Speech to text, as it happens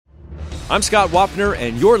I'm Scott Wapner,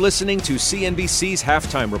 and you're listening to CNBC's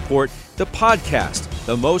Halftime Report, the podcast,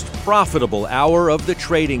 the most profitable hour of the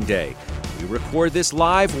trading day. We record this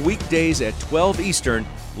live weekdays at 12 Eastern.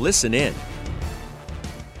 Listen in.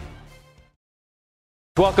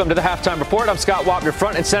 Welcome to the Halftime Report. I'm Scott Wapner.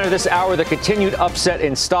 Front and center this hour, the continued upset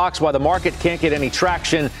in stocks, why the market can't get any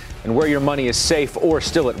traction, and where your money is safe or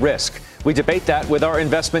still at risk. We debate that with our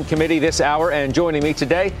investment committee this hour, and joining me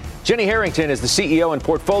today, Jenny Harrington is the CEO and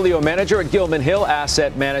portfolio manager at Gilman Hill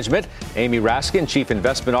Asset Management. Amy Raskin, Chief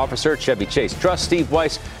Investment Officer at Chevy Chase Trust. Steve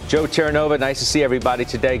Weiss, Joe Terranova. Nice to see everybody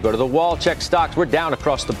today. Go to the wall, check stocks. We're down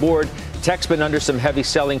across the board. Tech's been under some heavy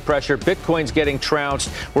selling pressure. Bitcoin's getting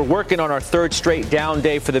trounced. We're working on our third straight down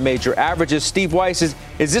day for the major averages. Steve Weiss, is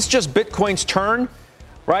this just Bitcoin's turn?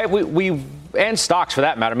 Right? We and stocks for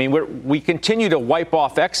that matter. I mean, we continue to wipe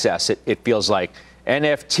off excess, it feels like.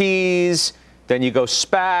 NFTs, then you go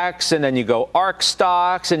SPACs, and then you go ARK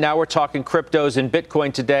stocks, and now we're talking cryptos and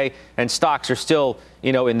Bitcoin today, and stocks are still,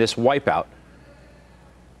 in this wipeout.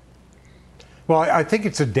 Well, I think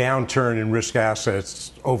it's a downturn in risk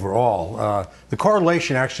assets overall. The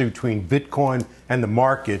correlation actually between Bitcoin and the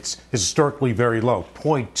markets is historically very low,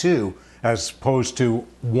 0.2 as opposed to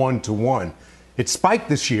 1-to-1. It spiked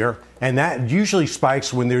this year, and that usually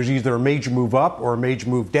spikes when there's either a major move up or a major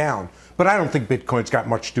move down. But I don't think Bitcoin's got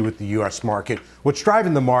much to do with the U.S. market. What's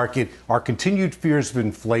driving the market are continued fears of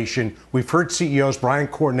inflation. We've heard CEOs, Brian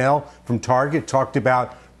Cornell from Target, talked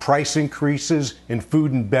about price increases in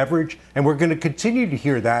food and beverage, and we're going to continue to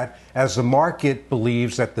hear that as the market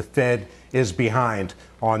believes that the Fed is behind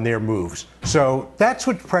on their moves. So that's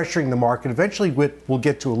what's pressuring the market. Eventually we'll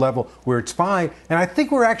get to a level where it's fine, and I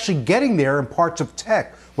think we're actually getting there in parts of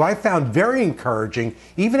tech. What I found very encouraging,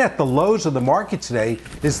 even at the lows of the market today,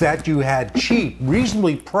 is that you had cheap,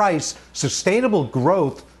 reasonably priced, sustainable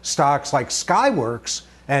growth stocks like Skyworks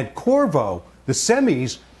and Qorvo, the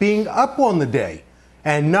semis, being up on the day.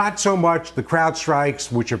 And not so much the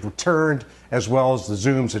CrowdStrikes, which have returned, as well as the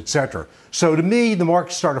Zooms, et cetera. So to me, the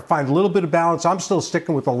market's starting to find a little bit of balance. I'm still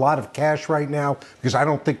sticking with a lot of cash right now because I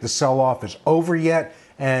don't think the sell-off is over yet.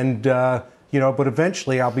 And, but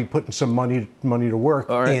eventually I'll be putting some money to work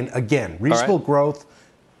in, again, reasonable growth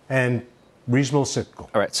and reasonable cyclical.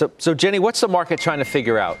 All right. So Jenny, what's the market trying to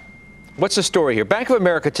figure out? What's the story here? Bank of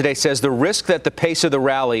America today says the risk is that the pace of the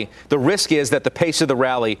rally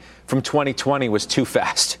from 2020 was too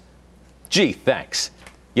fast. Gee, thanks.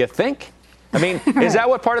 You think? I mean, is that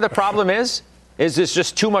what part of the problem is? Is this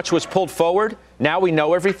just too much was pulled forward? Now we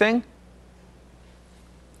know everything?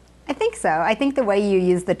 I think so. I think the way you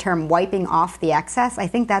use the term wiping off the excess, I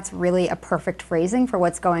think that's really a perfect phrasing for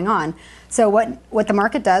what's going on. So what the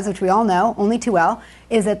market does, which we all know only too well,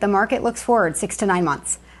 is that the market looks forward 6 to 9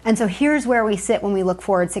 months. And so here's where we sit when we look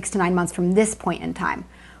forward 6 to 9 months from this point in time.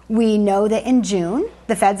 We know that in June,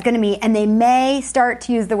 the Fed's going to meet, and they may start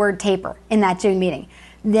to use the word taper in that June meeting.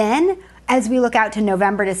 Then, as we look out to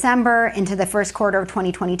November, December, into the first quarter of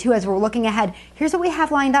 2022, as we're looking ahead, here's what we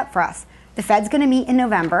have lined up for us. The Fed's going to meet in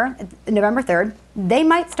November 3rd. They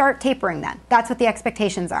might start tapering then. That's what the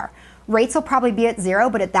expectations are. Rates will probably be at 0,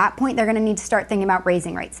 but at that point, they're going to need to start thinking about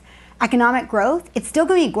raising rates. Economic growth, it's still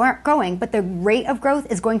going to be growing, but the rate of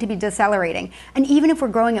growth is going to be decelerating. And even if we're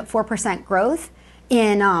growing at 4% growth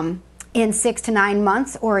in 6 to 9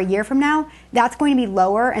 months or a year from now, that's going to be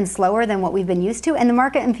lower and slower than what we've been used to. And the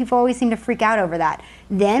market and people always seem to freak out over that.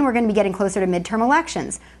 Then we're going to be getting closer to midterm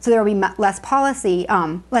elections. So there will be less policy,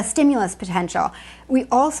 less stimulus potential. We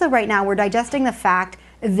also, right now, we're digesting the fact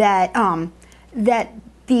that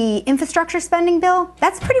the infrastructure spending bill,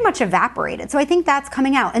 that's pretty much evaporated. So I think that's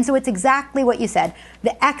coming out. And so it's exactly what you said.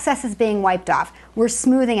 The excess is being wiped off. We're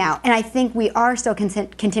smoothing out. And I think we are still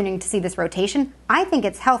continuing to see this rotation. I think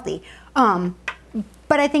it's healthy. But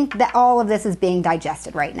I think that all of this is being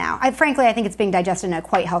digested right now. Frankly, I think it's being digested in a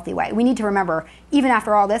quite healthy way. We need to remember, even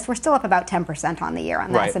after all this, we're still up about 10% on the year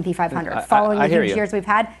on the S&P 500. Following the huge years we've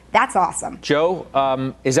had, that's awesome.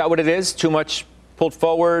 Joe, is that what it is? Too much pulled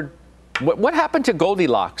forward? What happened to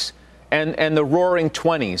Goldilocks and the roaring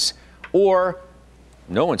 20s? Or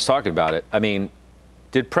no one's talking about it. I mean,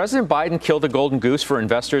 did President Biden kill the golden goose for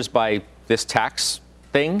investors by this tax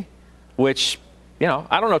thing? Which,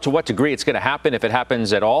 I don't know to what degree it's going to happen, if it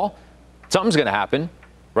happens at all. Something's going to happen,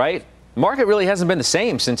 right? The market really hasn't been the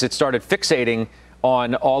same since it started fixating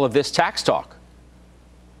on all of this tax talk.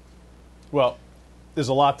 Well, there's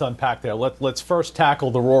a lot to unpack there. Let's first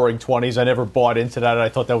tackle the roaring 20s. I never bought into that. I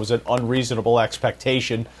thought that was an unreasonable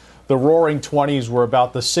expectation. The roaring 20s were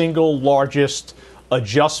about the single largest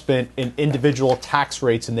adjustment in individual tax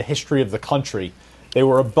rates in the history of the country. They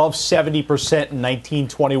were above 70% in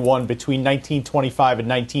 1921. Between 1925 and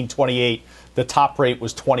 1928, the top rate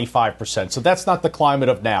was 25%. So that's not the climate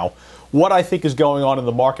of now. What I think is going on in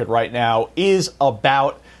the market right now is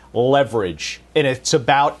about leverage. And it's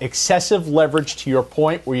about excessive leverage, to your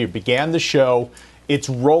point where you began the show. It's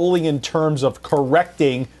rolling in terms of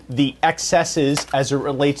correcting the excesses as it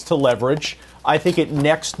relates to leverage. I think it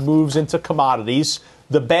next moves into commodities.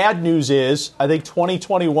 The bad news is, I think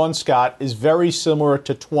 2021, Scott, is very similar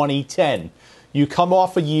to 2010. You come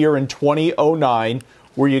off a year in 2009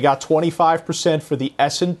 where you got 25% for the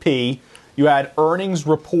S&P. You had earnings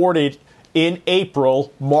reported in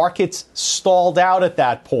April. Markets stalled out at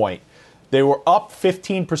that point. They were up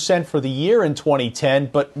 15% for the year in 2010,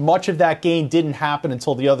 but much of that gain didn't happen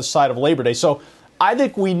until the other side of Labor Day. So I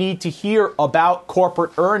think we need to hear about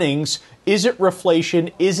corporate earnings. Is it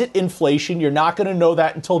reflation? Is it inflation? You're not going to know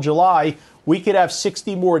that until July. We could have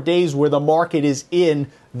 60 more days where the market is in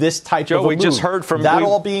this type of a we move. just heard from that.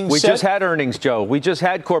 All being we said, just had earnings, Joe. We just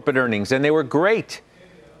had corporate earnings, and they were great.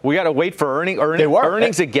 We got to wait for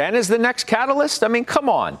earnings again as the next catalyst. I mean, come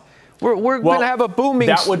on. We're going to have a booming.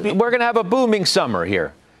 We're going to have a booming summer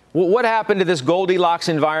here. What happened to this Goldilocks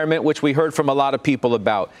environment, which we heard from a lot of people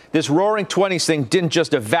about? This Roaring '20s thing didn't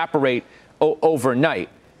just evaporate overnight.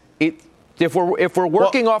 If we're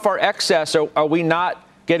working off our excess, are we not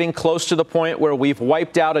getting close to the point where we've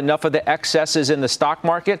wiped out enough of the excesses in the stock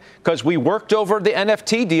market? Because we worked over the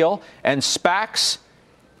NFT deal and SPACs,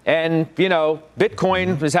 and, you know,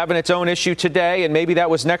 Bitcoin is having its own issue today, and maybe that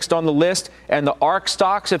was next on the list. And the ARK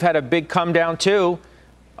stocks have had a big come down, too.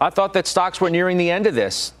 I thought that stocks were nearing the end of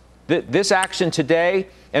this. This action today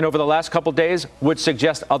and over the last couple of days would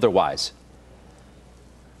suggest otherwise.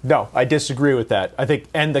 No, I disagree with that. I think,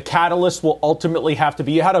 and the catalyst will ultimately have to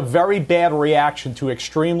be, you had a very bad reaction to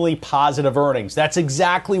extremely positive earnings. That's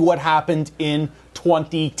exactly what happened in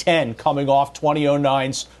 2010, coming off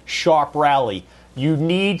 2009's sharp rally. You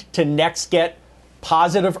need to next get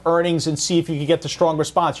positive earnings and see if you can get the strong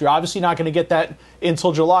response. You're obviously not going to get that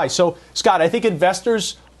until July. So, Scott, I think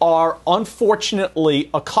investors are unfortunately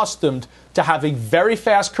accustomed to having very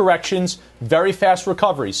fast corrections, very fast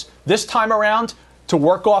recoveries. This time around, to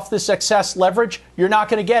work off this excess leverage, you're not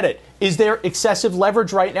going to get it. Is there excessive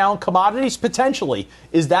leverage right now in commodities? Potentially.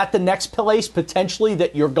 Is that the next place potentially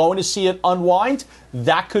that you're going to see it unwind?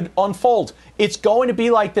 That could unfold. It's going to be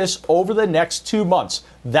like this over the next 2 months.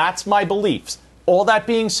 That's my beliefs. All that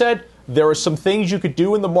being said, there are some things you could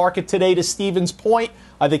do in the market today, to Stephen's point.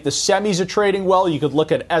 I think the semis are trading well. You could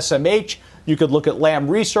look at SMH. You could look at Lam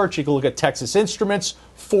Research. You could look at Texas Instruments,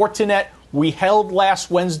 Fortinet. We held last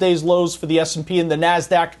Wednesday's lows for the S&P and the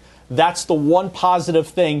NASDAQ. That's the one positive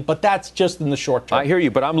thing, but that's just in the short term. I hear you,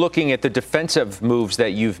 but I'm looking at the defensive moves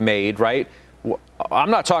that you've made, right?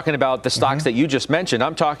 I'm not talking about the stocks that you just mentioned.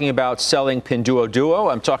 I'm talking about selling Pinduoduo.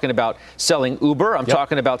 I'm talking about selling Uber. I'm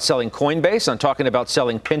talking about selling Coinbase. I'm talking about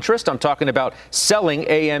selling Pinterest. I'm talking about selling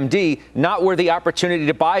AMD, not where the opportunity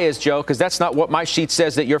to buy is, Joe, because that's not what my sheet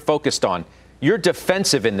says that you're focused on. You're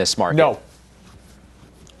defensive in this market. No.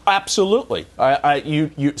 Absolutely.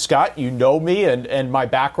 Scott, you know me, and my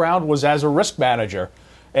background was as a risk manager.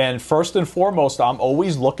 And first and foremost, I'm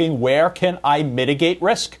always looking, where can I mitigate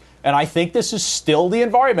risk? And I think this is still the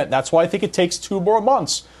environment. That's why I think it takes 2 more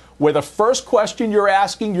months, where the first question you're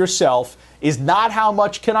asking yourself is not how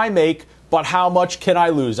much can I make, but how much can I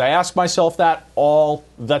lose? I ask myself that all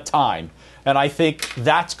the time. And I think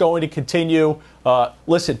that's going to continue.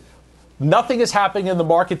 Listen, nothing is happening in the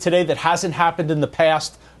market today that hasn't happened in the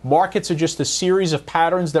past. Markets are just a series of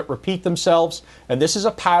patterns that repeat themselves. And this is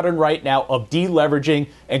a pattern right now of deleveraging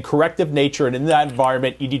and corrective nature. And in that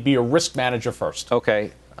environment, you need to be a risk manager first.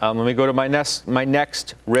 Okay. Let me go to my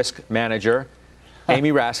next risk manager,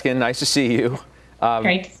 Amy Raskin. Nice to see you.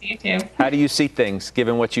 Great to see you, too. How do you see things,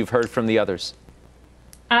 given what you've heard from the others?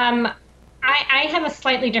 I have a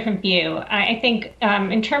slightly different view. I think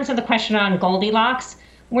in terms of the question on Goldilocks,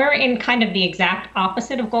 we're in kind of the exact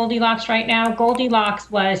opposite of Goldilocks right now. Goldilocks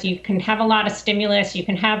was you can have a lot of stimulus, you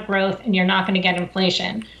can have growth, and you're not going to get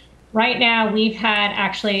inflation. Right now, we've had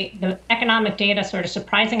actually the economic data sort of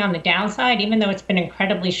surprising on the downside, even though it's been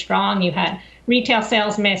incredibly strong. You had retail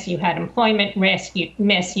sales miss, you had employment miss,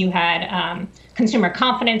 you had consumer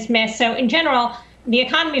confidence miss. So in general, the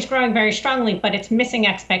economy is growing very strongly, but it's missing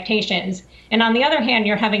expectations. And on the other hand,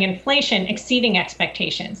 you're having inflation exceeding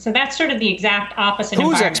expectations. So that's sort of the exact opposite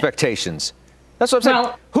environment. Whose expectations? That's what I'm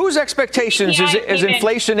saying. Whose expectations is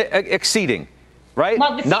inflation exceeding? Right?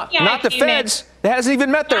 Well, not the Feds. It hasn't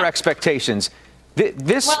even met their expectations.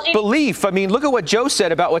 This belief, I mean, look at what Joe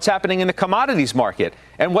said about what's happening in the commodities market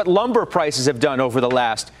and what lumber prices have done over the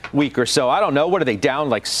last week or so. I don't know. What are they down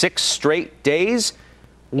like 6 straight days?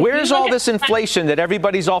 Where's all this inflation that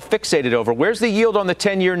everybody's all fixated over? Where's the yield on the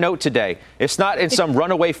 10-year note today? It's not in some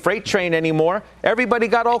runaway freight train anymore. Everybody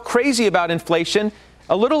got all crazy about inflation.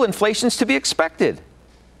 A little inflation's to be expected.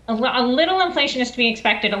 A little inflation is to be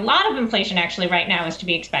expected. A lot of inflation actually right now is to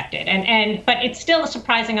be expected. But it's still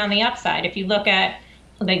surprising on the upside. If you look at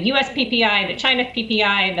the U.S. PPI, the China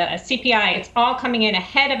PPI, the CPI, it's all coming in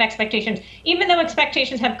ahead of expectations, even though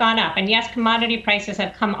expectations have gone up. And yes, commodity prices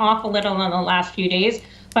have come off a little in the last few days,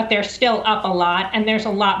 but they're still up a lot, and there's a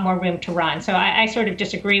lot more room to run. So I sort of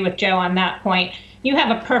disagree with Joe on that point. You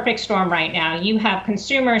have a perfect storm right now. You have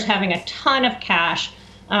consumers having a ton of cash,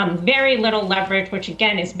 very little leverage, which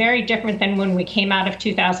again is very different than when we came out of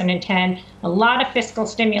 2010. A lot of fiscal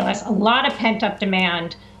stimulus, a lot of pent-up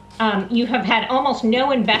demand. You have had almost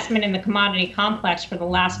no investment in the commodity complex for the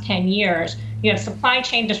last 10 years. You have supply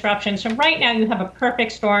chain disruptions. So right now you have a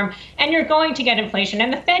perfect storm, and you're going to get inflation.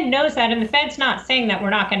 And the Fed knows that, and the Fed's not saying that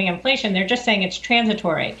we're not getting inflation. They're just saying it's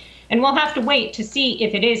transitory. And we'll have to wait to see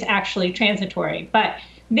if it is actually transitory. But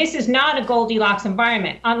this is not a Goldilocks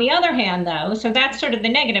environment. On the other hand, though, so that's sort of the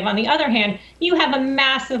negative. On the other hand, you have a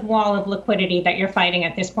massive wall of liquidity that you're fighting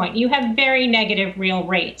at this point. You have very negative real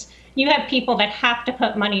rates. You have people that have to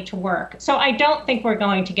put money to work. So I don't think we're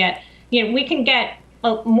going to get, we can get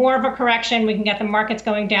more of a correction. We can get the markets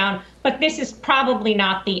going down. But this is probably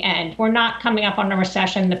not the end. We're not coming up on a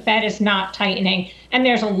recession. The Fed is not tightening. And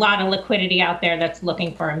there's a lot of liquidity out there that's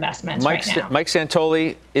looking for investments right now. Mike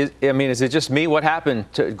Santoli, is it just me? What happened?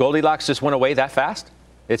 Goldilocks just went away that fast?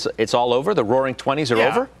 It's all over? The Roaring 20s are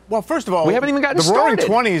over? Well, first of all, we haven't even gotten started. The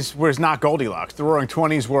Roaring 20s was not Goldilocks. The Roaring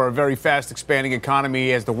 20s were a very fast expanding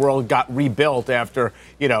economy as the world got rebuilt after,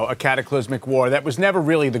 a cataclysmic war. That was never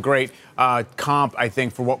really the great comp, I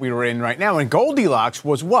think, for what we were in right now. And Goldilocks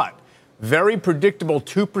was what? Very predictable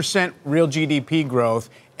 2% real GDP growth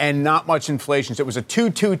and not much inflation. So it was a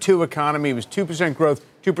 2-2-2 economy. It was 2% growth,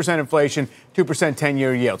 2% inflation, 2%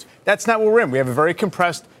 10-year yields. That's not what we're in. We have a very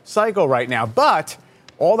compressed cycle right now. But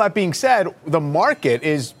all that being said, the market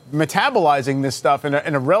is metabolizing this stuff in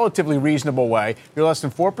a relatively reasonable way. You're less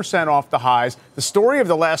than 4% off the highs. The story of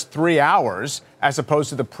the last 3 hours, as opposed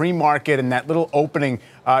to the pre-market and that little opening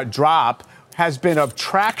drop, has been of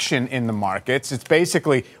traction in the markets. It's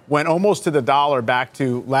basically went almost to the dollar back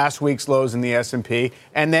to last week's lows in the S&P.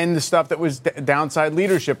 And then the stuff that was downside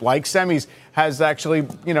leadership, like semis, has actually,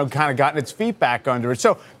 kind of gotten its feet back under it.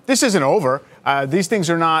 So this isn't over. These things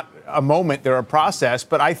are not a moment, they're a process.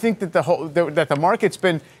 But I think that the market's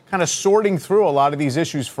been kind of sorting through a lot of these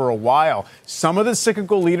issues for a while. Some of the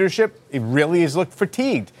cyclical leadership, it really has looked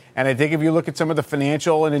fatigued. And I think if you look at some of the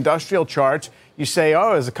financial and industrial charts, you say,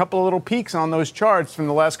 there's a couple of little peaks on those charts from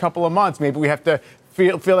the last couple of months. Maybe we have to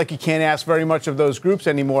feel like you can't ask very much of those groups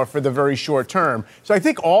anymore for the very short term. So I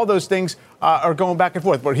think all those things are going back and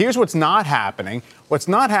forth. But here's what's not happening. What's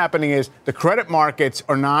not happening is the credit markets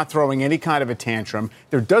are not throwing any kind of a tantrum.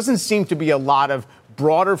 There doesn't seem to be a lot of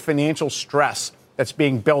broader financial stress that's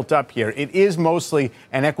being built up here. It is mostly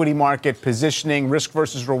an equity market positioning, risk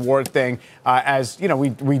versus reward thing, as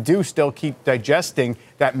we do still keep digesting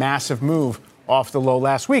that massive move off the low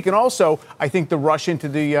last week. And also, I think the rush into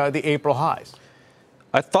the April highs.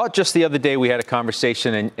 I thought just the other day we had a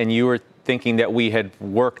conversation and you were thinking that we had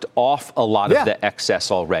worked off a lot of the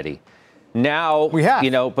excess already. Now we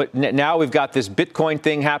have, but now we've got this Bitcoin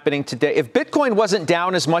thing happening today. If Bitcoin wasn't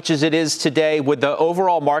down as much as it is today, would the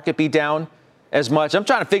overall market be down as much? I'm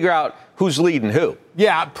trying to figure out who's leading who.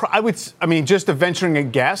 Yeah, just venturing a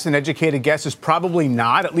guess, an educated guess is probably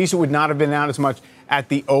not. At least it would not have been down as much at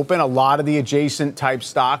the open. A lot of the adjacent type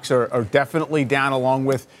stocks are definitely down along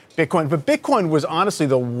with Bitcoin. But Bitcoin was honestly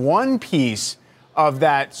the one piece of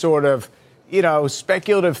that sort of,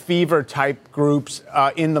 speculative fever type groups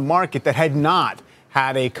in the market that had not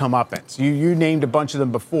had a comeuppance. You named a bunch of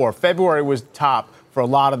them before. February was top for a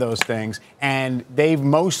lot of those things, and they've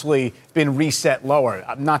mostly been reset lower.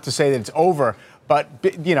 Not to say that it's over, but,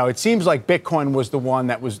 it seems like Bitcoin was the one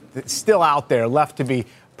that was still out there, left to be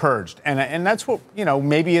purged. And that's what,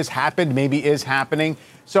 maybe has happened, maybe is happening.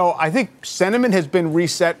 So I think sentiment has been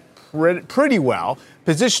reset pretty well.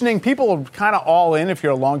 Positioning, people are kind of all in if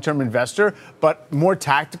you're a long-term investor, but more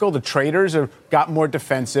tactical. The traders have got more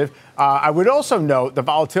defensive. I would also note the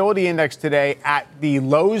volatility index today at the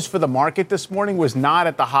lows for the market this morning was not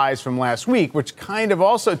at the highs from last week, which kind of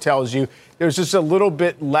also tells you there's just a little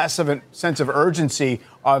bit less of a sense of urgency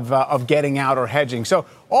of getting out or hedging. So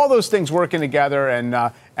all those things working together, and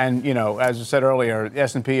And, as I said earlier, the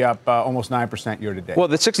S&P up almost 9% year to date. Well,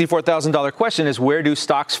 the $64,000 question is, where do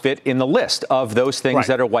stocks fit in the list of those things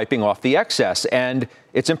that are wiping off the excess? And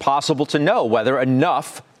it's impossible to know whether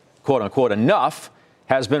enough, quote unquote, enough,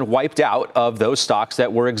 has been wiped out of those stocks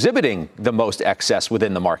that were exhibiting the most excess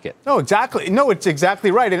within the market. No, exactly. No, it's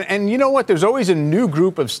exactly right. And you know what? There's always a new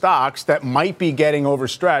group of stocks that might be getting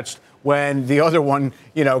overstretched when the other one,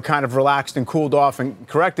 kind of relaxed and cooled off and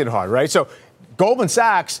corrected hard, right? So Goldman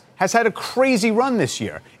Sachs has had a crazy run this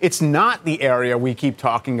year. It's not the area we keep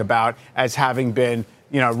talking about as having been,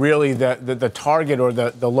 really the target or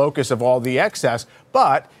the locus of all the excess,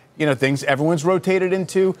 but things everyone's rotated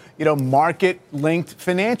into, market-linked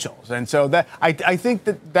financials. And so that I think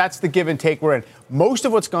that's the give and take we're in. Most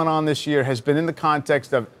of what's gone on this year has been in the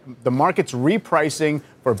context of the market's repricing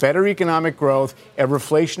for better economic growth, a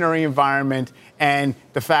reflationary environment, and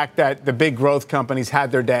the fact that the big growth companies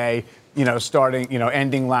had their day,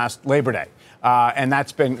 ending last Labor Day. And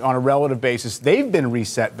that's been on a relative basis. They've been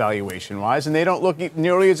reset valuation-wise, and they don't look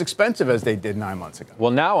nearly as expensive as they did 9 months ago.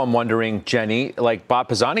 Well, now I'm wondering, Jenny, like Bob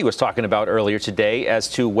Pisani was talking about earlier today, as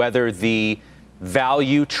to whether the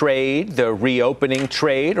value trade, the reopening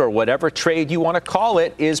trade, or whatever trade you want to call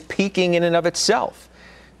it, is peaking in and of itself.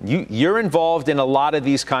 You're involved in a lot of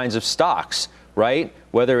these kinds of stocks, right?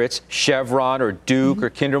 Whether it's Chevron or Duke or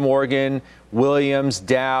Kinder Morgan, Williams,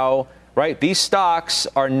 Dow. Right? These stocks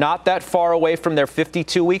are not that far away from their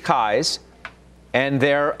 52-week highs, and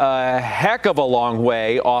they're a heck of a long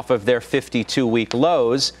way off of their 52-week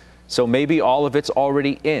lows. So maybe all of it's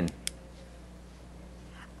already in.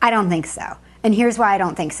 I don't think so. And here's why I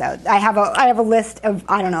don't think so. I have a list of,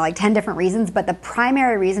 10 different reasons, but the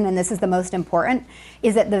primary reason, and this is the most important,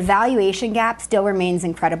 is that the valuation gap still remains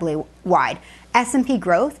incredibly wide. S&P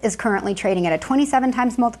growth is currently trading at a 27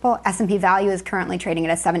 times multiple. S&P value is currently trading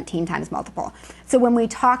at a 17 times multiple. So when we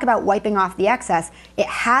talk about wiping off the excess, it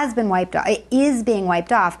has been wiped off. It is being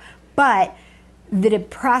wiped off, but the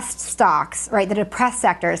depressed stocks, right, the depressed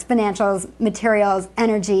sectors, financials, materials,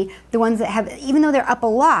 energy, the ones that have, even though they're up a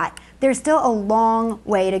lot, there's still a long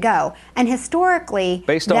way to go. And historically,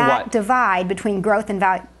 based on that what? Divide between growth and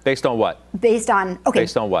value. Based on what? Based on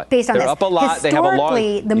what? They're this. Up a lot. They have a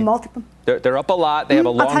long. The multiple. They're up a lot. They have a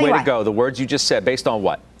long way why. to go. The words you just said. Based on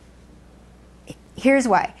what? Here's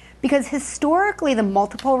why. Because historically, the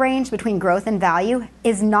multiple range between growth and value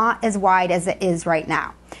is not as wide as it is right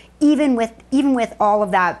now. Even with all of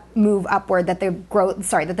that move upward that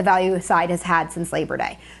the value side has had since Labor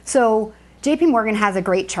Day. So JP Morgan has a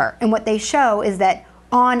great chart, and what they show is that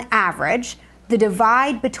on average, the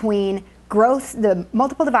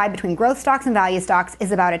multiple divide between growth stocks and value stocks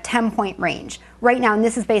is about a 10-point range right now, and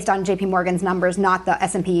this is based on JP Morgan's numbers, not the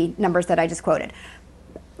S&P numbers that I just quoted.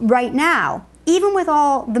 Right now, even with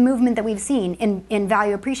all the movement that we've seen in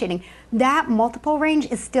value appreciating, that multiple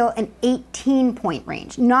range is still an 18-point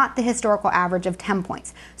range, not the historical average of 10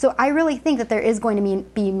 points. So I really think that there is going to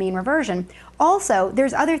be mean reversion. Also,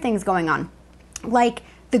 there's other things going on, like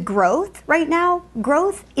the growth right now.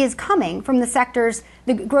 Growth is coming from the sectors,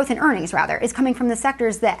 the growth in earnings, rather, is coming from the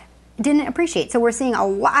sectors that didn't appreciate. So we're seeing a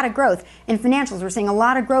lot of growth in financials. We're seeing a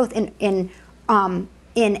lot of growth in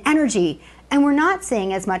energy, and we're not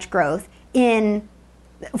seeing as much growth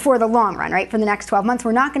for the long run, right? For the next 12 months,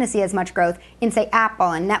 we're not going to see as much growth in, say,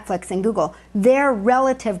 Apple and Netflix and Google. Their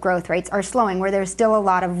relative growth rates are slowing, where there's still a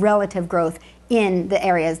lot of relative growth in the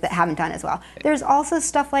areas that haven't done as well. There's also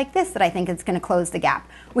stuff like this that I think is going to close the gap,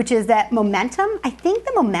 which is that momentum. I think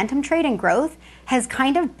the momentum trade in growth has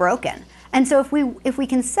kind of broken. And so if we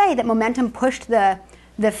can say that momentum pushed the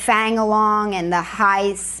FANG along and the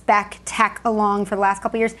high spec tech along for the last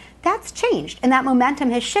couple of years, that's changed, and that momentum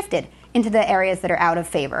has shifted into the areas that are out of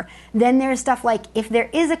favor. Then there's stuff like, if there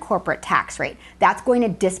is a corporate tax rate, that's going to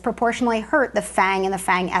disproportionately hurt the FANG and the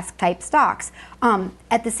FANG-esque type stocks.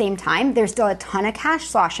 At the same time, there's still a ton of cash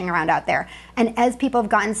sloshing around out there. And as people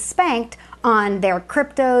have gotten spanked on their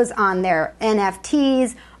cryptos, on their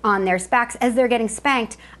NFTs, on their SPACs, as they're getting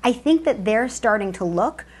spanked, I think that they're starting to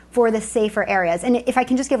look for the safer areas. And if I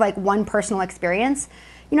can just give like one personal experience,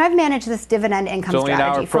 I've managed this dividend income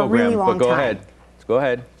strategy for a really long time. Go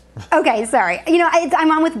ahead. Okay, sorry.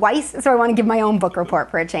 I'm on with Weiss, so I want to give my own book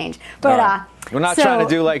report for a change. But we're not trying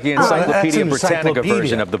to do like the Encyclopedia Britannica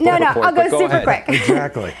version of the book report. No, I'll go super quick.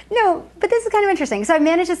 Exactly. No, but this is kind of interesting. So I've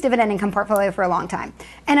managed this dividend income portfolio for a long time,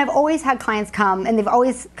 and I've always had clients come, and they've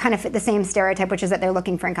always kind of fit the same stereotype, which is that they're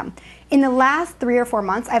looking for income. In the last 3 or 4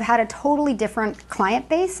 months, I've had a totally different client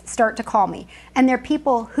base start to call me, and they're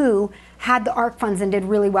people who had the ARK funds and did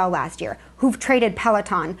really well last year, who've traded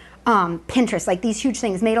Peloton, Pinterest, like these huge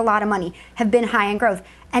things, made a lot of money, have been high in growth.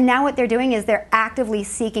 And now what they're doing is they're actively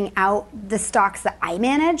seeking out the stocks that I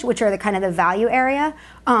manage, which are the kind of the value area,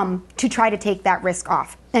 to try to take that risk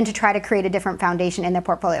off and to try to create a different foundation in their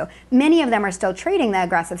portfolio. Many of them are still trading the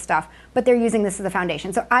aggressive stuff, but they're using this as a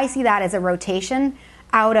foundation. So I see that as a rotation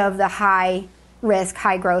out of the high risk,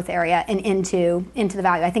 high growth area and into the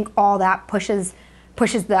value. I think all that pushes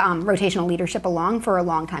the rotational leadership along for a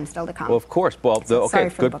long time still to come. Well, of course. Well, so, okay,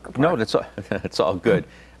 good. Book report. No, it's all good.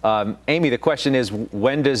 Amy, the question is,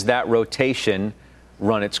 when does that rotation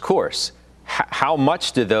run its course? How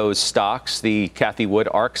much do those stocks, the Cathie Wood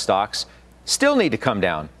ARK stocks, still need to come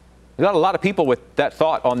down? We've got a lot of people with that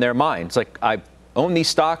thought on their minds. Like, I own these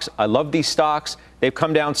stocks. I love these stocks. They've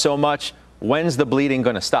come down so much. When's the bleeding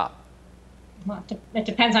going to stop? Well, it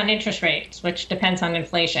depends on interest rates, which depends on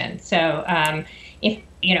inflation. So I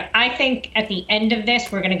think at the end of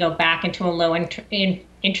this, we're going to go back into a low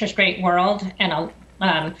interest rate world. And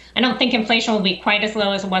I don't think inflation will be quite as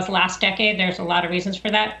low as it was last decade. There's a lot of reasons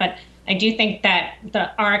for that. But I do think that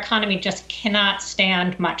our economy just cannot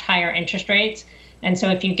stand much higher interest rates. And so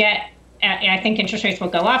if you I think interest rates will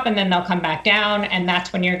go up and then they'll come back down. And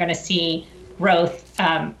that's when you're going to see growth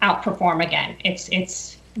outperform again.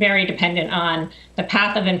 It's very dependent on the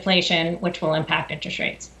path of inflation, which will impact interest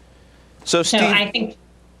rates. So, Steve, I think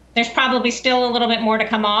there's probably still a little bit more to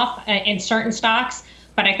come off in certain stocks,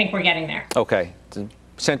 but I think we're getting there. Okay.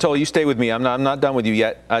 Santoli, you stay with me. I'm not done with you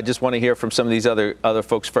yet. I just want to hear from some of these other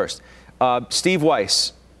folks first. Steve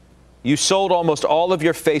Weiss, you sold almost all of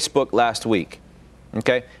your Facebook last week.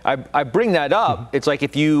 Okay, I bring that up. It's like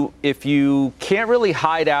if you can't really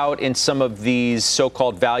hide out in some of these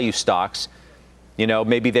so-called value stocks,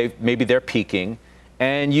 maybe they're peaking,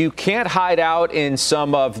 and you can't hide out in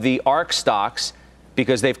some of the ARK stocks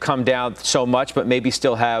because they've come down so much, but maybe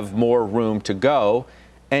still have more room to go.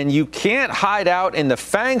 And you can't hide out in the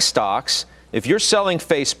FANG stocks. If you're selling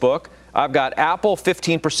Facebook, I've got Apple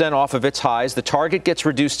 15% off of its highs. The target gets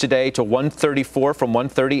reduced today to 134 from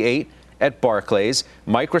 138 at Barclays.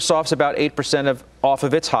 Microsoft's about 8% off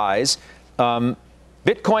of its highs.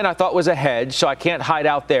 Bitcoin I thought was a hedge, so I can't hide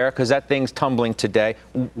out there because that thing's tumbling today.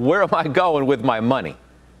 Where am I going with my money?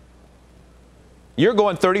 You're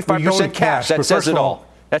going 35% cash. That says it all.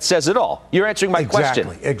 That says it all. You're answering my question.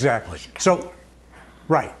 Exactly. So,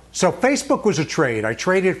 right. So Facebook was a trade. I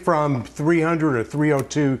traded from 300 to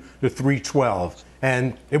 302 to 312,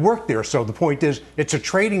 and it worked there. So the point is, it's a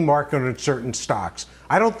trading market on certain stocks.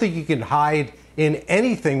 I don't think you can hide in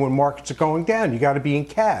anything when markets are going down. You got to be in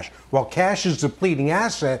cash. While cash is a depleting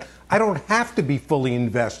asset, I don't have to be fully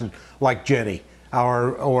invested like Jenny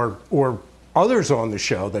or others on the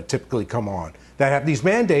show that typically come on that have these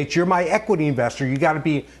mandates. You're my equity investor. You got to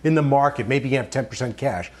be in the market. Maybe you have 10%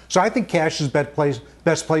 cash. So I think cash is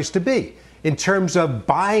best place to be. In terms of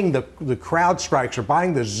buying the CrowdStrikes or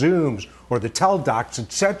buying the Zooms or the Teladocs,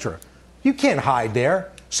 etc., you can't hide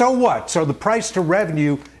there. So what? So the price to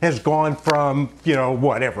revenue has gone from,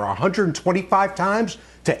 125 times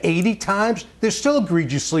to 80 times. They're still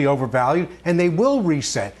egregiously overvalued, and they will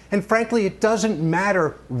reset. And frankly, it doesn't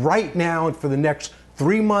matter right now and for the next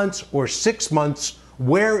 3 months or 6 months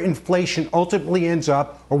where inflation ultimately ends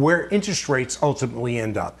up or where interest rates ultimately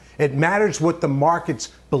end up. It matters what the market's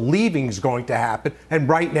believing is going to happen, and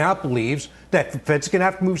right now it believes that the Fed's going to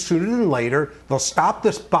have to move sooner than later. They'll stop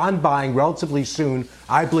this bond buying relatively soon,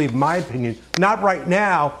 I believe, in my opinion. Not right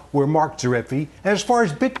now, where markets are iffy. And as far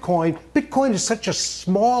as Bitcoin is such a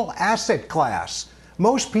small asset class.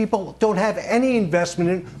 Most people don't have any investment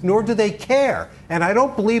in it, nor do they care. And I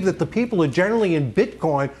don't believe that the people who are generally in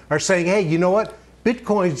Bitcoin are saying, hey, you know what?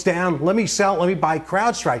 Bitcoin's down. Let me sell. Let me buy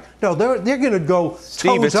CrowdStrike. No, they're going to go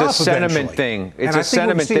Steve, toes up it's a sentiment thing. It's a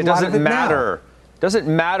sentiment. It doesn't matter. Doesn't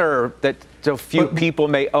matter that so few people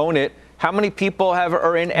may own it. How many people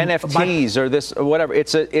are in NFTs or this or whatever?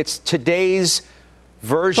 It's today's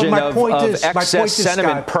version of excess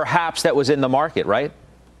sentiment, perhaps, that was in the market, right?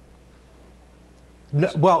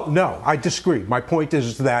 No, I disagree. My point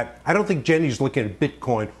is that I don't think Jenny's looking at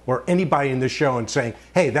Bitcoin or anybody in this show and saying,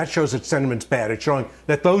 hey, that shows that sentiment's bad. It's showing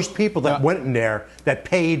that those people that went in there, that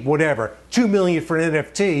paid whatever, $2 million for an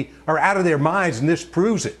NFT, are out of their minds, and this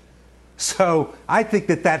proves it. So I think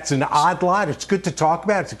that that's an odd lot. It's good to talk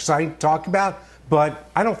about. It's exciting to talk about. But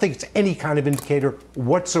I don't think it's any kind of indicator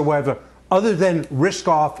whatsoever other than risk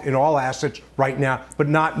off in all assets right now, but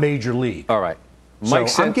not major league. All right. Mike,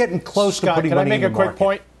 so I'm getting close to putting money in the market. Can I make a quick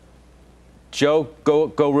point? Joe,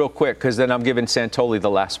 go real quick, because then I'm giving Santoli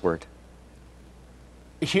the last word.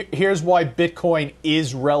 Here's why Bitcoin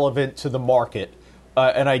is relevant to the market,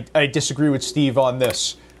 and I disagree with Steve on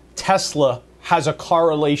this. Tesla has a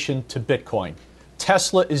correlation to Bitcoin.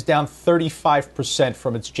 Tesla is down 35%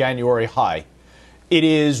 from its January high. It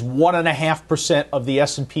is 1.5% of the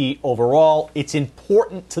S&P overall. It's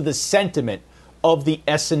important to the sentiment of the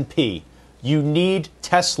S&P. You need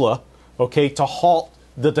Tesla, okay, to halt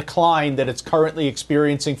the decline that it's currently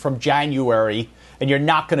experiencing from January, and you're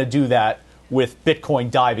not going to do that with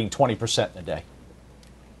Bitcoin diving 20% in a day.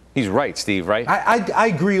 He's right, Steve, right? I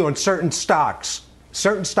agree on certain stocks.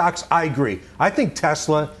 Certain stocks, I agree. I think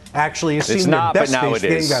Tesla actually is seeing their best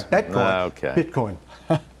days getting that Bitcoin.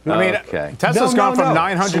 I mean, Tesla's gone from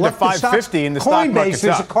 900 to 550 in the stock market. Coinbase,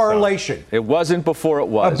 there's a correlation. It wasn't before it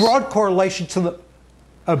was. A broad correlation to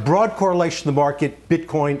the market.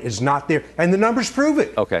 Bitcoin is not there, and the numbers prove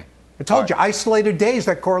it. Okay. I told you, isolated days,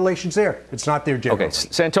 that correlation's there. It's not there generally. Okay,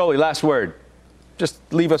 Santoli, last word. Just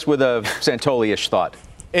leave us with a Santoli-ish thought.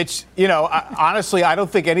 It's, honestly, I don't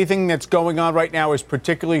think anything that's going on right now is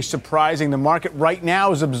particularly surprising. The market right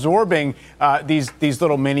now is absorbing these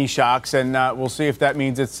little mini shocks, and we'll see if that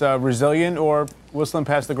means it's resilient or whistling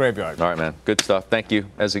past the graveyard. All right, man. Good stuff. Thank you,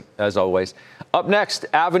 as always. Up next,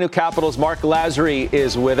 Avenue Capital's Mark Lazary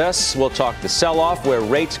is with us. We'll talk the sell-off, where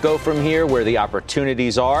rates go from here, where the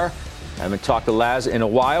opportunities are. I haven't talked to Laz in a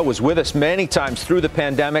while. Was with us many times through the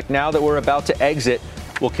pandemic. Now that we're about to exit,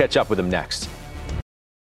 we'll catch up with him next.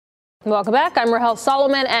 Welcome back. I'm Rahel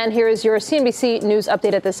Solomon, and here is your CNBC News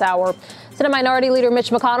update at this hour. Senate Minority Leader Mitch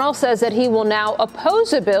McConnell says that he will now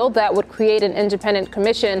oppose a bill that would create an independent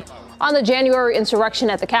commission on the January insurrection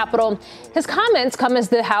at the Capitol. His comments come as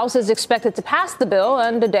the House is expected to pass the bill,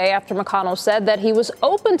 and a day after McConnell said that he was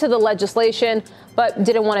open to the legislation but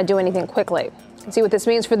didn't want to do anything quickly. Let's see what this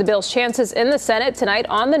means for the bill's chances in the Senate tonight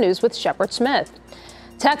on the News with Shepard Smith.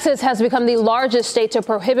 Texas has become the largest state to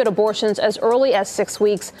prohibit abortions as early as 6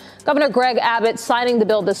 weeks. Governor Greg Abbott signing the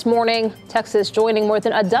bill this morning. Texas joining more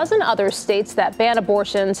than a dozen other states that ban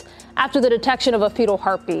abortions after the detection of a fetal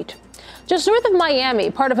heartbeat. Just north of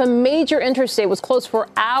Miami, part of a major interstate was closed for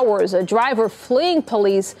hours. A driver fleeing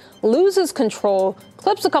police loses control,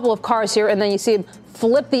 clips a couple of cars here, and then you see him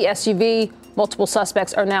flip the SUV. Multiple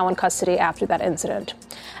suspects are now in custody after that incident.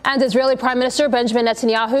 And Israeli Prime Minister Benjamin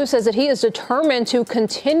Netanyahu says that he is determined to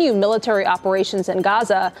continue military operations in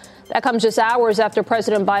Gaza. That comes just hours after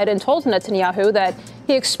President Biden told Netanyahu that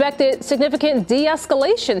he expected significant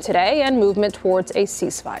de-escalation today and movement towards a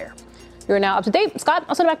ceasefire. You're now up to date. Scott,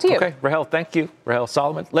 I'll send it back to you. Okay, Rahel, thank you. Rahel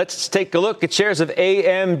Solomon. Let's take a look at shares of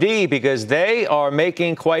AMD because they are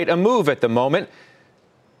making quite a move at the moment.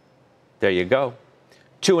 There you go.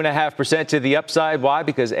 2.5% to the upside. Why?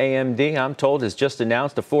 Because AMD, I'm told, has just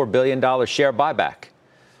announced a $4 billion share buyback.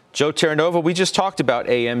 Joe Terranova, we just talked about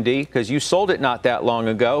AMD because you sold it not that long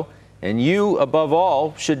ago. And you, above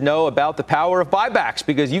all, should know about the power of buybacks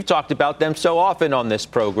because you've talked about them so often on this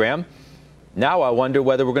program. Now I wonder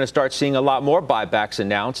whether we're going to start seeing a lot more buybacks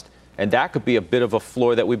announced. And that could be a bit of a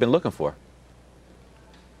floor that we've been looking for.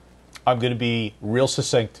 I'm going to be real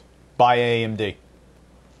succinct. Buy AMD.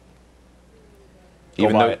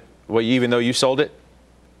 Even though you sold it?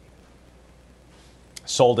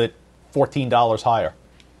 Sold it $14 higher.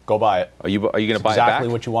 Go buy it. Are you going to buy it back? Exactly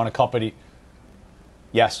what you want a company.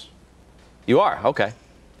 Yes. You are? Okay.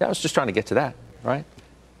 Yeah, I was just trying to get to that, right?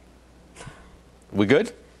 We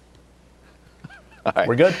good? All right.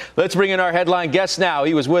 We're good. Let's bring in our headline guest now.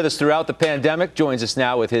 He was with us throughout the pandemic, joins us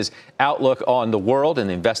now with his outlook on the world and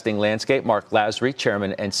the investing landscape. Mark Lazary,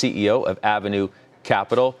 Chairman and CEO of Avenue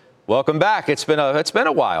Capital. Welcome back. It's been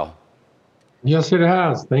a while. Yes, it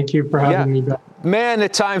has. Thank you for having me back. Man, the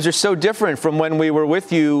times are so different from when we were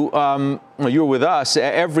with you. You were with us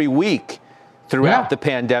every week throughout the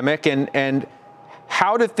pandemic. And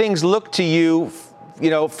how do things look to you,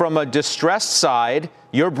 from a distressed side,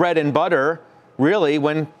 your bread and butter, really,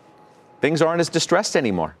 when things aren't as distressed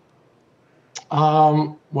anymore?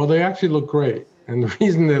 Well, they actually look great. And the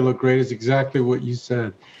reason they look great is exactly what you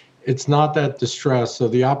said. It's not that distress. So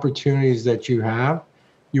the opportunities that you have,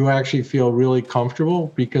 you actually feel really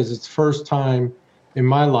comfortable because it's the first time in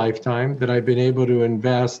my lifetime that I've been able to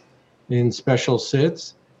invest in special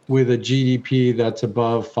sits with a GDP that's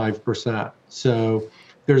above 5%. So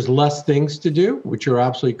there's less things to do, which you're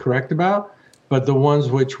absolutely correct about. But the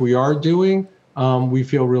ones which we are doing, we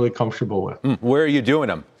feel really comfortable with. Where are you doing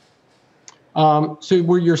them? So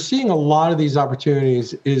where you're seeing a lot of these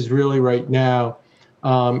opportunities is really right now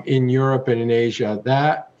in Europe and in Asia.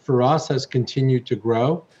 That, for us, has continued to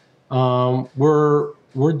grow.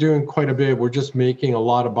 We're doing quite a bit. We're just making a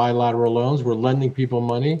lot of bilateral loans. We're lending people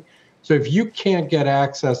money. So if you can't get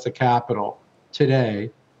access to capital today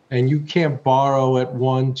and you can't borrow at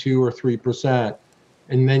 1%, 2%, or 3%,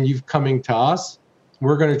 and then you're coming to us,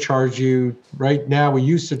 we're going to charge you right now. We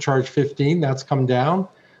used to charge 15. That's come down.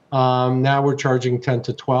 Now we're charging 10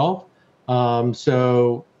 to 12.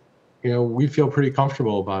 So, we feel pretty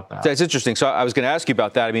comfortable about that. That's interesting. So I was going to ask you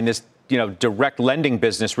about that. I mean, this, direct lending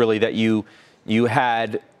business really that you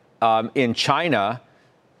had in China.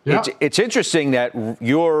 Yeah. It's interesting that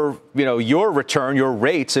your return, your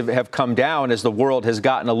rates have come down as the world has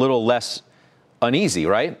gotten a little less uneasy,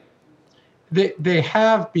 right? They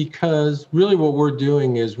have, because really what we're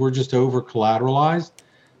doing is we're just over collateralized.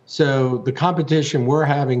 So the competition we're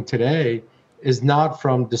having today is not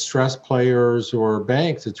from distressed players or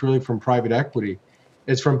banks. It's really from private equity.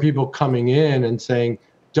 It's from people coming in and saying,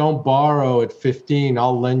 don't borrow at 15,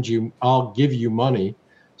 I'll give you money.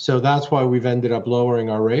 So that's why we've ended up lowering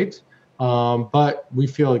our rates. But we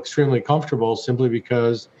feel extremely comfortable simply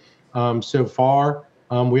because so far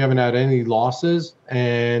we haven't had any losses,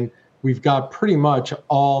 and we've got pretty much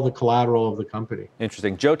all the collateral of the company.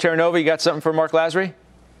 Interesting. Joe Terranova, you got something for Mark Lasry?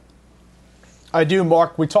 I do,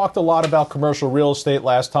 Mark. We talked a lot about commercial real estate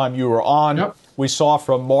last time you were on. Yep. We saw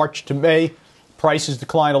from March to May, prices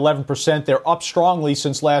declined 11%. They're up strongly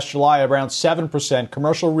since last July, around 7%.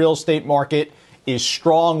 Commercial real estate market is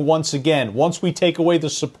strong once again. Once we take away the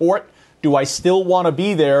support, do I still want to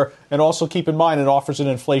be there? And also keep in mind it offers an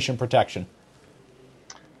inflation protection.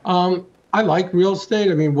 I like real estate.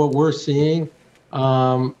 I mean, what we're seeing,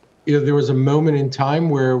 there was a moment in time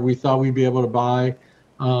where we thought we'd be able to buy,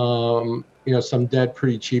 some debt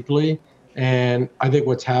pretty cheaply. And I think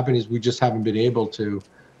what's happened is we just haven't been able to,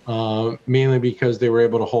 mainly because they were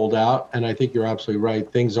able to hold out. And I think you're absolutely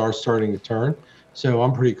right. Things are starting to turn. So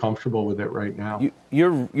I'm pretty comfortable with it right now.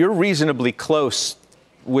 You're reasonably close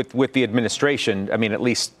with the administration. I mean, at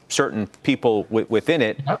least certain people within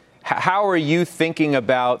it. Yep. How are you thinking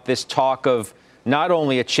about this talk of not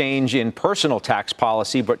only a change in personal tax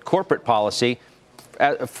policy, but corporate policy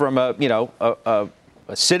from a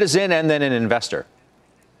citizen and then an investor?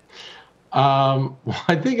 Well,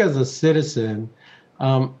 I think as a citizen,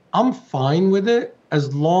 I'm fine with it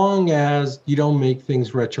as long as you don't make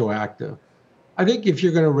things retroactive. I think if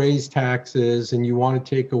you're going to raise taxes and you want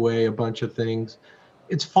to take away a bunch of things,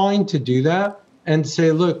 it's fine to do that and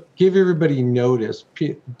say, look, give everybody notice.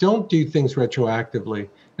 Don't do things retroactively.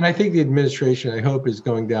 And I think the administration, I hope, is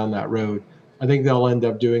going down that road. I think they'll end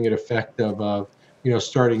up doing it effective,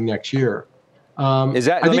 starting next year. Let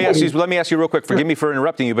me ask you real quick. Forgive me for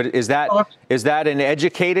interrupting you, but is that an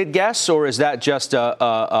educated guess or is that just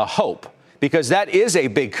a hope? Because that is a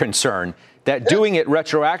big concern. That doing it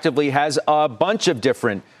retroactively has a bunch of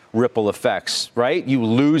different ripple effects, right? You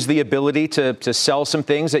lose the ability to sell some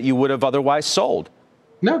things that you would have otherwise sold.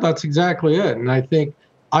 No, that's exactly it. And I think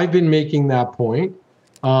I've been making that point.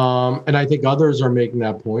 And I think others are making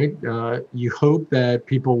that point. You hope that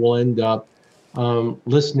people will end up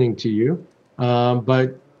listening to you.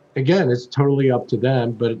 But again, it's totally up to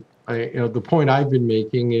them. But the point I've been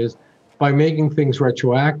making is by making things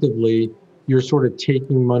retroactively, you're sort of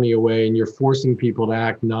taking money away and you're forcing people to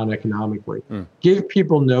act non-economically. Give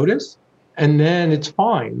people notice, and then it's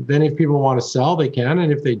fine. Then if people want to sell, they can.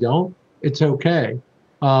 And if they don't, it's okay.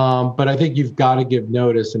 But I think you've got to give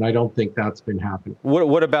notice, and I don't think that's been happening.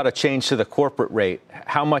 What about a change to the corporate rate?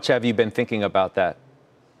 How much have you been thinking about that?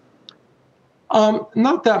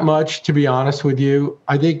 Not that much, to be honest with you.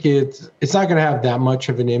 I think it's not going to have that much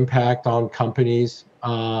of an impact on companies.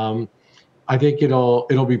 I think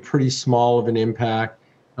it'll be pretty small of an impact.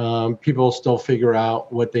 People will still figure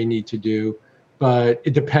out what they need to do, but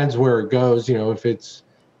it depends where it goes. If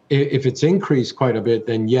it's increased quite a bit,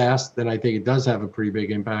 then yes, then I think it does have a pretty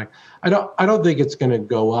big impact. I don't think it's going to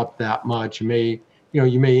go up that much. You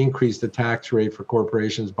may increase the tax rate for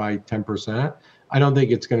corporations by 10%. I don't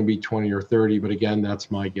think it's going to be 20 or 30, but again,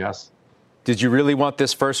 that's my guess. Did you really want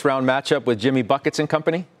this first round matchup with Jimmy Buckets and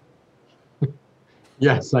company?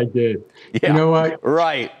 Yes, I did. Yeah, you know what?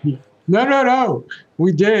 Right. No.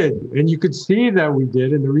 We did. And you could see that we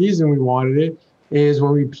did. And the reason we wanted it is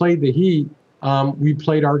when we played the Heat, we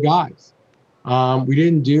played our guys. We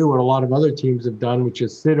didn't do what a lot of other teams have done, which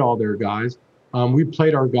is sit all their guys. We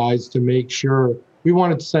played our guys to make sure we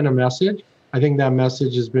wanted to send a message. I think that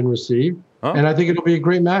message has been received. Oh. And I think it'll be a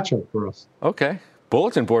great matchup for us. Okay.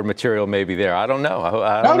 Bulletin board material may be there. I don't know.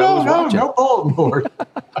 I don't know who's watching. No bulletin board.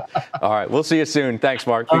 All right. We'll see you soon. Thanks,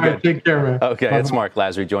 Mark. All right, take care, man. Okay. Bye-bye. It's Mark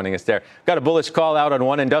Lasry joining us there. Got a bullish call out on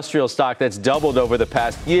one industrial stock that's doubled over the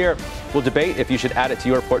past year. We'll debate if you should add it to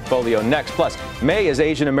your portfolio next. Plus, May is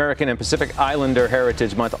Asian American and Pacific Islander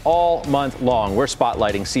Heritage Month all month long. We're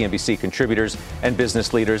spotlighting CNBC contributors and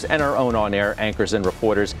business leaders and our own on-air anchors and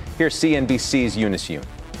reporters. Here's CNBC's Eunice Yoon.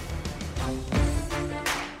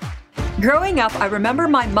 Growing up, I remember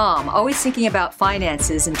my mom always thinking about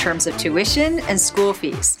finances in terms of tuition and school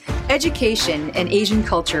fees. Education and Asian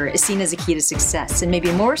culture is seen as a key to success, and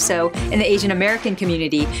maybe more so in the Asian American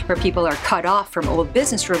community, where people are cut off from old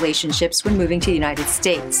business relationships when moving to the United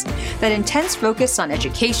States. That intense focus on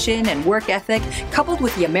education and work ethic, coupled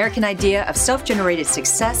with the American idea of self-generated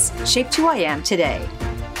success, shaped who I am today.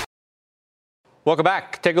 Welcome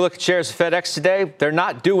back. Take a look at shares of FedEx today. They're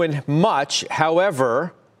not doing much.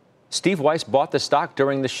 However, Steve Weiss bought the stock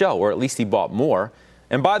during the show, or at least he bought more.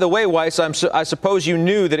 And by the way, Weiss, I suppose you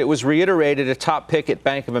knew that it was reiterated a top pick at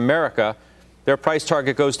Bank of America. Their price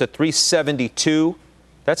target goes to $372.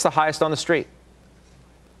 That's the highest on the street.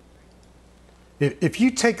 If you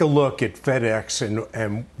take a look at FedEx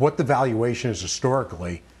and what the valuation is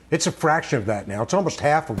historically, it's a fraction of that now. It's almost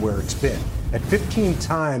half of where it's been. At 15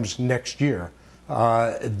 times next year,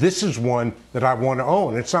 this is one that I want to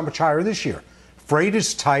own. It's not much higher this year. Freight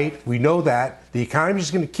is tight. We know that. The economy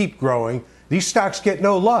is going to keep growing. These stocks get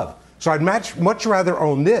no love. So I'd much rather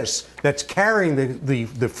own this that's carrying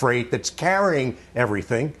the freight, that's carrying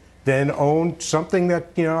everything, than own something that,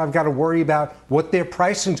 I've got to worry about what their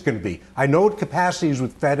pricing is going to be. I know what capacity is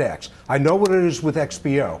with FedEx. I know what it is with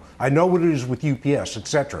XPO. I know what it is with UPS, et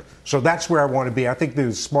cetera. So that's where I want to be. I think they're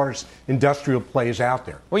the smartest industrial plays out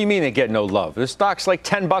there. What do you mean they get no love? The stock's like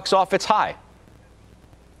 $10 off its high.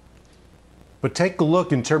 But take a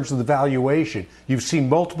look in terms of the valuation. You've seen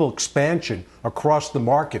multiple expansion across the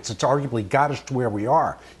markets. It's arguably got us to where we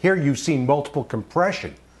are. Here you've seen multiple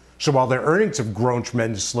compression. So while their earnings have grown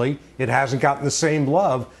tremendously, it hasn't gotten the same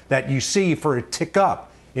love that you see for a tick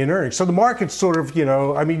up in earnings. So the market's sort of, you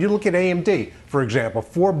look at AMD, for example,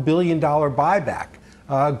 $4 billion buyback.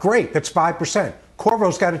 Great, that's 5%.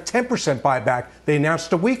 Qorvo's got a 10% buyback they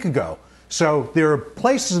announced a week ago. So there are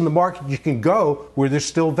places in the market you can go where there's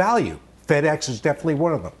still value. FedEx is definitely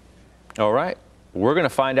one of them. All right. We're going to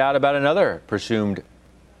find out about another presumed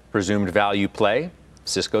value play,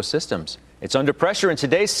 Cisco Systems. It's under pressure in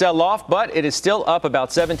today's sell-off, but it is still up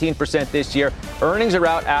about 17% this year. Earnings are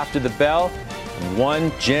out after the bell. And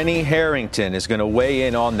one Jenny Harrington is going to weigh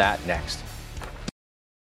in on that next.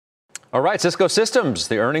 All right, Cisco Systems.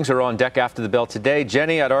 The earnings are on deck after the bell today.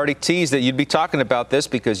 Jenny, I'd already teased that you'd be talking about this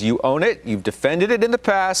because you own it. You've defended it in the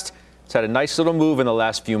past. It's had a nice little move in the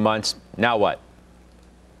last few months. Now what?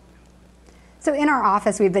 So in our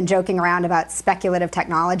office, we've been joking around about speculative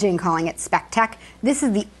technology and calling it spec tech. This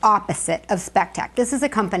is the opposite of spec tech. This is a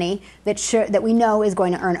company that we know is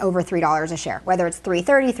going to earn over $3 a share. Whether it's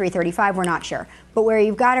 $3.30, $3.35, we're not sure. But where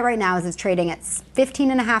you've got it right now is it's trading at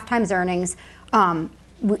 15.5 times earnings.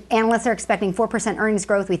 Analysts are expecting 4% earnings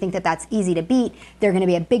growth. We think that that's easy to beat. They're going to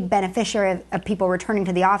be a big beneficiary of people returning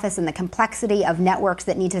to the office and the complexity of networks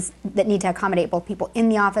that need to accommodate both people in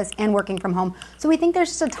the office and working from home. So we think there's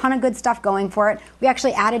just a ton of good stuff going for it. We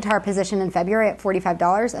actually added to our position in February at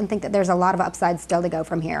 $45 and think that there's a lot of upside still to go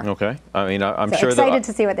from here. Okay. I mean, I'm so sure excited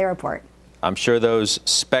to see what they report. I'm sure those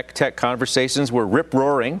spec tech conversations were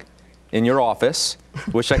rip-roaring in your office.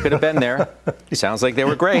 Wish I could have been there. Sounds like they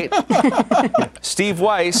were great. Steve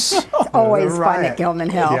Weiss. It's always fun at Gilman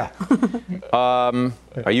Hill. Yeah.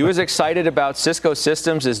 Are you as excited about Cisco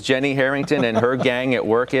Systems as Jenny Harrington and her gang at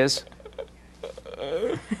work is?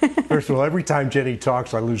 First of all, every time Jenny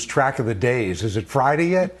talks, I lose track of the days. Is it Friday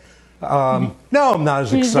yet? No, I'm not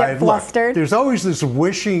as excited. You get flustered? Look, there's always this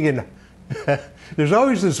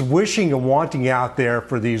wishing and wanting out there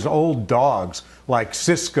for these old dogs like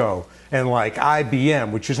Cisco and like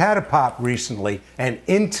IBM, which has had a pop recently, and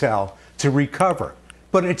Intel to recover.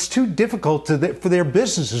 But it's too difficult for their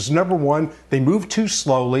businesses. Number one, they move too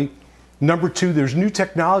slowly. Number two, there's new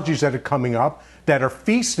technologies that are coming up that are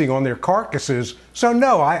feasting on their carcasses. So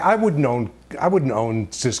no, I wouldn't own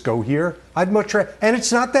Cisco here. I'd much rather, and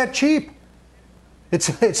it's not that cheap.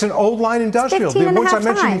 It's an old line industrial. The ones I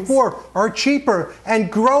mentioned before are cheaper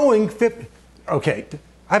and growing. Okay,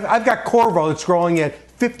 I've got Qorvo that's growing at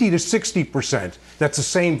 50 to 60%. That's the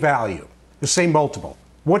same value, the same multiple.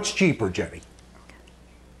 What's cheaper, Jenny?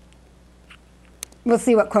 We'll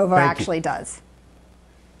see what Qorvo actually does.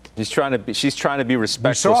 She's trying to be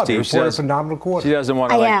respectful, Steve. She a phenomenal quarter. She doesn't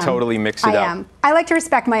want to totally mix it up. I like to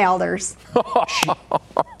respect my elders.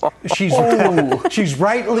 She's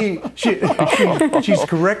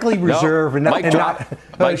correctly reserved. Mic drop.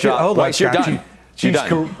 Hold on, you're done. You're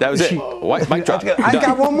done. That was it. Mic drop. I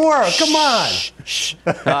got one more. Come on.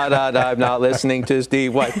 I'm not listening to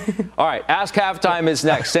Steve White. All right. Ask Halftime is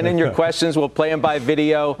next. Send in your questions. We'll play them by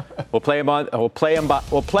video. We'll play them on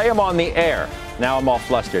the air. Now I'm all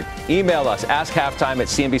flustered. Email us.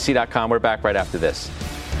 AskHalftime@cnbc.com. We're back right after this.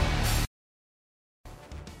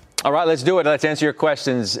 All right, let's do it. Let's answer your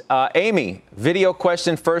questions. Amy, video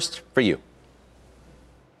question first for you.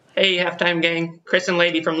 Hey, halftime gang. Chris and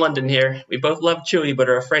Lady from London here. We both love Chewy, but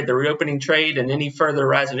are afraid the reopening trade and any further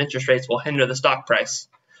rise in interest rates will hinder the stock price.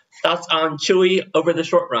 Thoughts on Chewy over the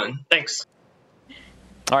short run? Thanks.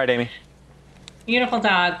 All right, Amy. Beautiful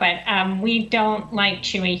dog, but we don't like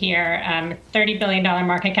Chewy here. $30 billion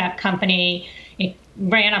market cap company. It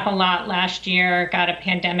ran up a lot last year, got a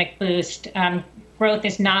pandemic boost. Growth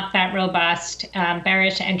is not that robust.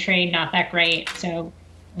 Barriers to entry, not that great. So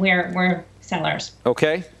we're sellers.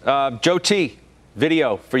 Okay. Joe T,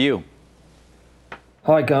 video for you.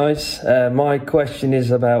 Hi, guys. My question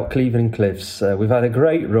is about Cleveland Cliffs. We've had a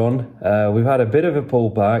great run. We've had a bit of a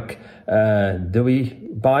pullback. Do we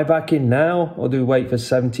buy back in now or do we wait for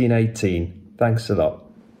 17, 18? Thanks a lot.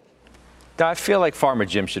 I feel like Farmer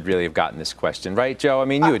Jim should really have gotten this question, right, Joe? I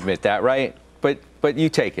mean, you admit that, right? But you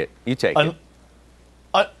take it. You take it.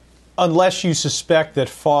 Unless you suspect that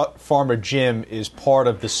Farmer Jim is part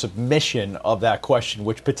of the submission of that question,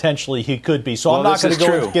 which potentially he could be. So I'm not going to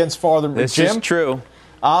go against Farmer Jim. This is true.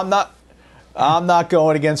 I'm not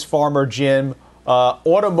going against Farmer Jim.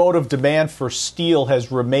 Automotive demand for steel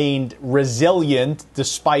has remained resilient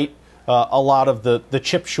despite a lot of the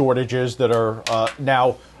chip shortages that are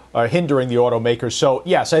now hindering the automakers. So,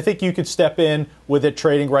 yes, I think you could step in with it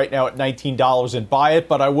trading right now at $19 and buy it.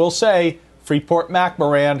 But I will say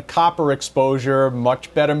Freeport-McMoRan, copper exposure,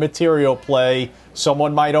 much better material play.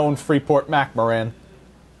 Someone might own Freeport-McMoRan.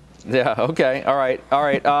 Yeah, okay. All right.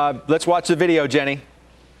 Let's watch the video, Jenny.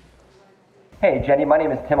 Hey, Jenny, my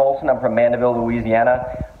name is Tim Olson. I'm from Mandeville,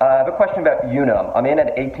 Louisiana. I have a question about Unum. I'm in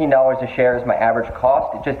at $18 a share as my average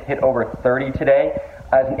cost. It just hit over 30 today.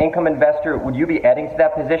 As an income investor, would you be adding to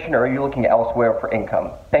that position, or are you looking elsewhere for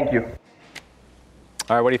income? Thank you.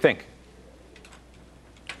 All right, what do you think?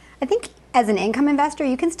 I think as an income investor,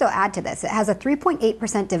 you can still add to this. It has a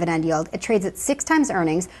 3.8% dividend yield. It trades at 6 times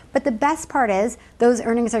earnings. But the best part is those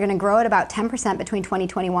earnings are going to grow at about 10% between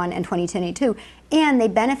 2021 and 2022. And they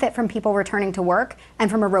benefit from people returning to work and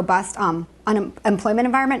from a robust unemployment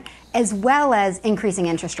environment, as well as increasing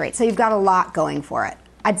interest rates. So you've got a lot going for it.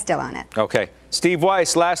 I'd still own it. Okay. Steve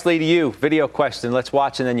Weiss, lastly to you. Video question. Let's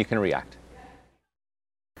watch and then you can react.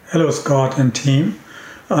 Hello, Scott and team.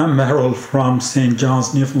 I'm Harold from St.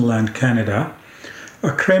 John's, Newfoundland, Canada.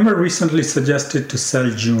 Kramer recently suggested to sell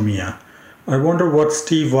Jumia. I wonder what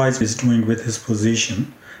Steve Weiss is doing with his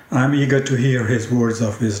position. I'm eager to hear his words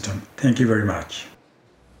of wisdom. Thank you very much.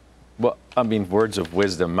 Well, I mean, words of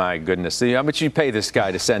wisdom, my goodness. See, how much you pay this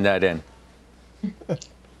guy to send that in?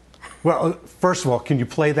 Well, first of all, can you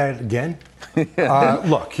play that again?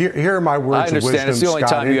 Look, here are my words of wisdom. I understand. It's the only Scott,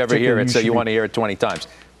 time you ever hear it, so you want to hear it 20 times.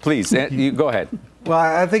 Please, you go ahead. Well,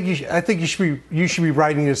 I think you should be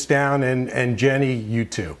writing this down, and Jenny, you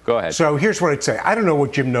too. Go ahead. So here's what I'd say. I don't know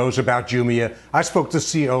what Jim knows about Jumia. I spoke to the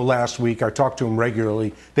CEO last week. I talked to him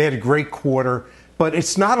regularly. They had a great quarter, but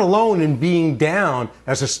it's not alone in being down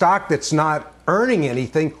as a stock that's not earning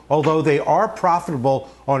anything, although they are profitable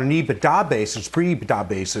on an EBITDA basis, pre-EBITDA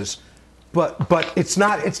basis. But it's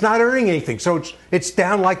not earning anything, so it's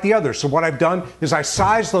down like the others. So what I've done is I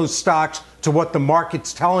size those stocks to what the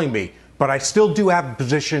market's telling me. But I still do have a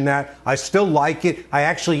position in that. I still like it. I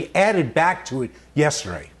actually added back to it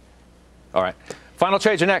yesterday. All right. Final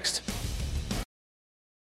trades are next.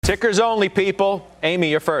 Tickers only, people.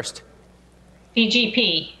 Amy, you're first.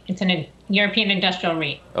 VGP. It's an European industrial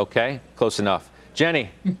REIT. Okay, close enough.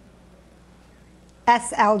 Jenny.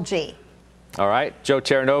 SLG. All right. Joe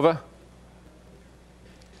Terranova.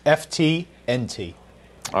 FTNT.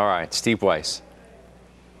 All right. Steve Weiss.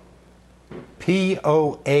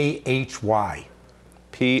 POAHY.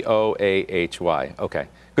 POAHY. Okay.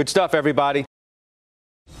 Good stuff, everybody.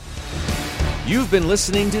 You've been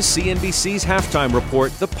listening to CNBC's Halftime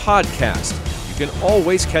Report, the podcast. You can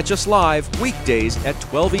always catch us live weekdays at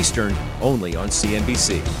 12 Eastern, only on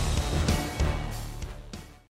CNBC.